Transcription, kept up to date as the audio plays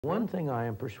One thing I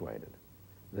am persuaded,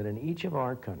 that in each of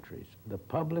our countries, the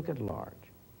public at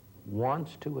large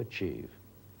wants to achieve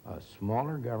a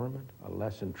smaller government, a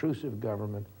less intrusive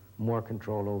government, more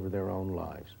control over their own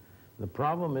lives. The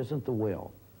problem isn't the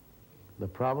will. The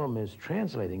problem is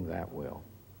translating that will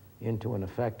into an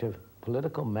effective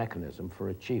political mechanism for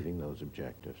achieving those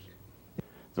objectives.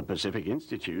 The Pacific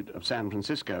Institute of San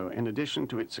Francisco, in addition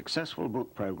to its successful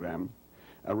book program,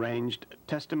 arranged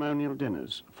testimonial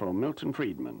dinners for Milton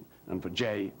Friedman and for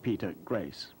J. Peter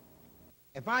Grace.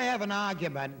 If I have an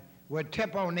argument with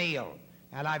Tip O'Neill,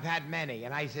 and I've had many,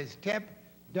 and I says, Tip,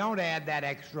 don't add that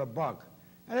extra book.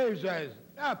 And he says,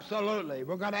 absolutely,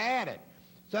 we're going to add it.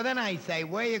 So then I say,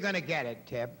 where are you going to get it,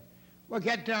 Tip? Well,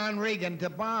 get Don Regan to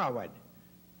borrow it.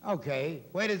 Okay,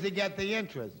 where does he get the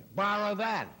interest? Borrow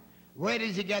that. Where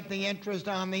does he get the interest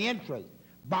on the interest?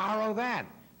 Borrow that.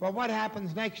 Well, what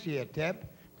happens next year, Tip?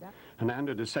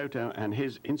 Hernando de Soto and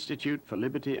his Institute for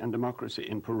Liberty and Democracy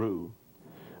in Peru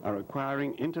are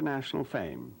acquiring international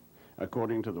fame,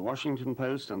 according to the Washington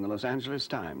Post and the Los Angeles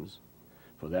Times,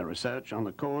 for their research on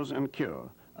the cause and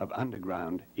cure of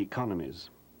underground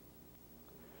economies.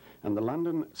 And the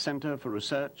London Centre for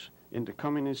Research into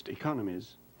Communist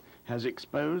Economies has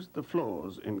exposed the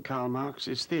flaws in Karl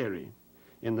Marx's theory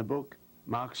in the book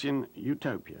Marxian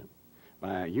Utopia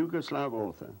by a Yugoslav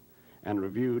author and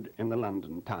reviewed in the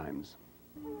London Times.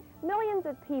 Millions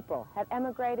of people have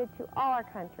emigrated to all our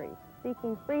countries,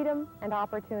 seeking freedom and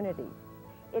opportunity.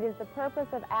 It is the purpose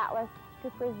of Atlas to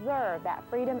preserve that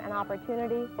freedom and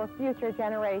opportunity for future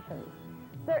generations.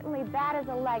 Certainly that is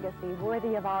a legacy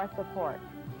worthy of our support.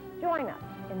 Join us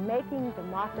in making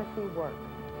democracy work.